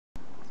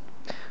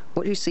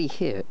What you see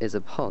here is a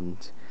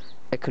pond,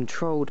 a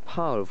controlled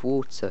pile of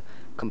water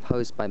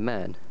composed by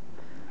man.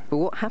 But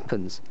what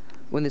happens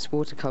when this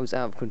water comes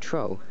out of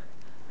control,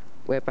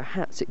 where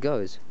perhaps it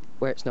goes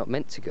where it's not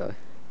meant to go?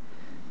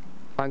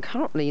 I'm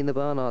currently in the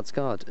Barnard's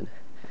garden,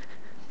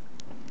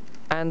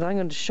 and I'm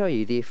going to show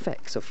you the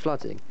effects of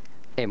flooding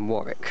in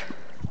Warwick.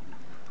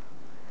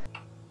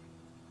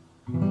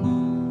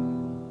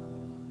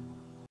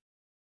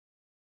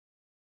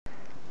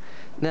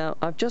 Now,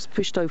 I've just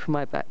pushed open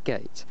my back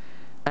gate,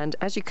 and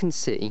as you can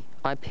see,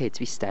 I appear to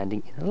be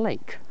standing in a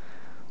lake.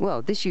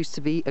 Well, this used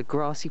to be a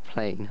grassy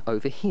plain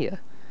over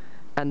here,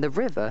 and the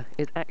river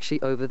is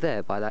actually over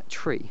there by that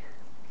tree.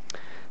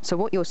 So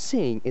what you're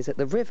seeing is that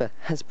the river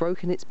has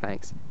broken its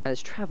banks and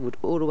has travelled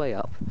all the way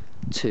up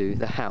to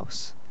the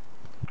house.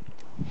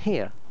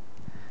 Here,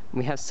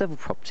 we have several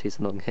properties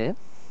along here.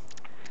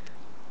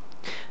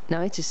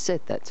 Now, it is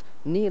said that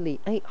nearly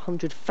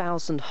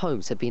 800,000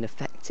 homes have been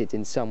affected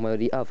in some way or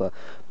the other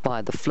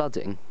by the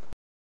flooding.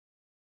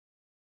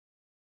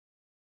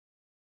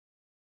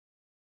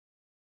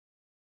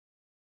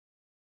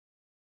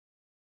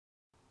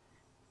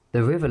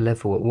 The river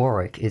level at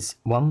Warwick is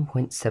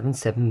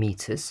 1.77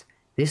 metres.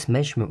 This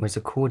measurement was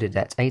recorded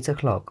at 8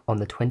 o'clock on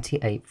the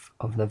 28th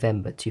of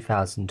November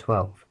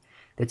 2012.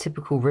 The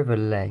typical river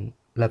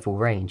level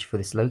range for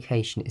this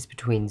location is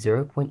between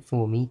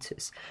 0.4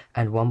 metres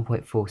and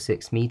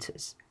 1.46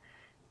 metres.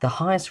 The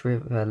highest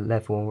river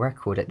level on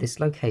record at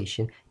this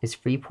location is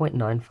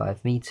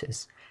 3.95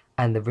 metres,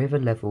 and the river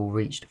level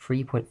reached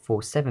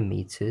 3.47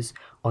 metres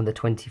on the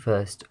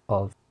 21st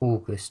of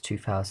August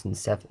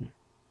 2007.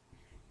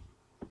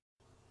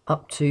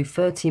 Up to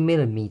 30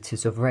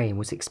 millimetres of rain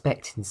was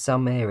expected in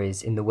some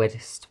areas in the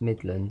West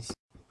Midlands.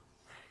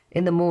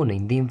 In the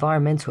morning, the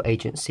Environmental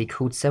Agency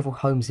called several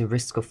homes in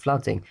risk of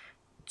flooding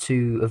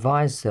to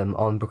advise them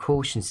on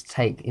precautions to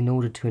take in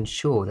order to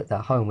ensure that their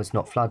home was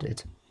not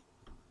flooded.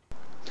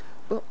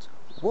 But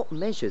what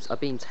measures are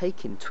being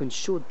taken to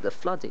ensure that the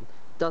flooding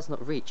does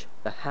not reach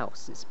the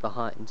houses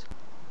behind?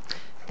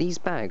 These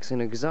bags are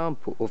an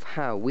example of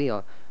how we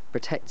are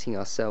protecting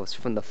ourselves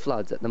from the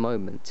floods at the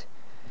moment.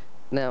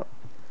 Now,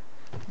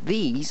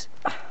 these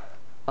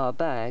are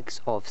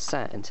bags of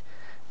sand,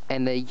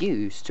 and they're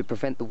used to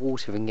prevent the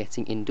water from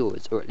getting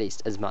indoors, or at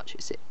least as much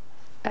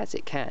as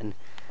it can.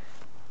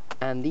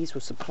 And these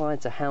were supplied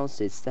to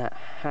houses that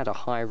had a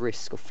high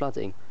risk of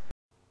flooding.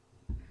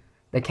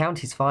 The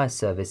county's fire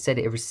service said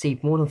it had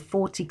received more than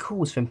 40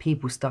 calls from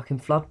people stuck in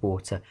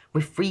floodwater,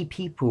 with 3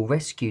 people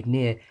rescued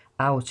near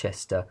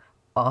Alchester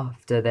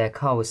after their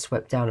car was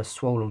swept down a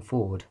swollen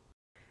ford.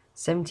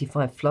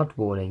 75 flood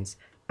warnings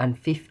and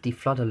 50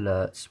 flood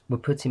alerts were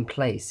put in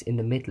place in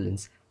the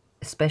Midlands,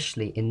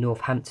 especially in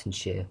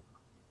Northamptonshire.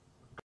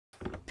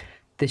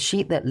 The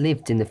sheep that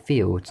lived in the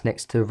field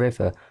next to the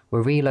river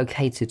were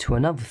relocated to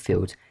another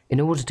field in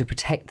order to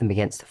protect them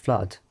against the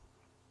flood.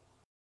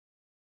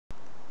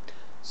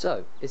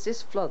 So, is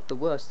this flood the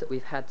worst that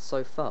we've had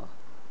so far?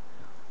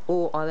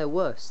 Or are there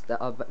worse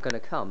that are going to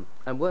come,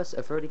 and worse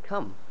that have already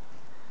come?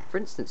 For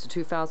instance, the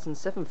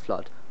 2007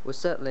 flood was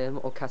certainly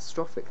more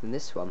catastrophic than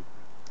this one.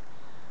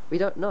 We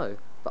don't know,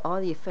 but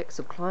are the effects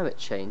of climate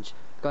change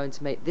going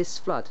to make this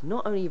flood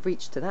not only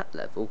reach to that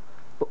level,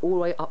 but all the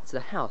way up to the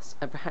house,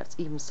 and perhaps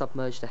even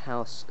submerge the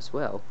house as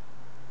well?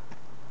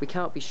 We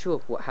can't be sure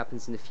of what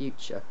happens in the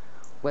future,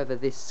 whether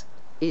this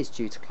is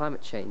due to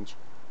climate change,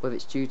 whether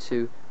it's due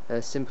to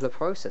a simpler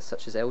process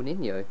such as El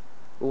Nino.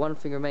 But one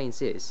thing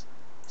remains is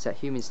that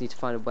humans need to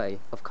find a way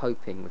of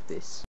coping with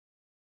this.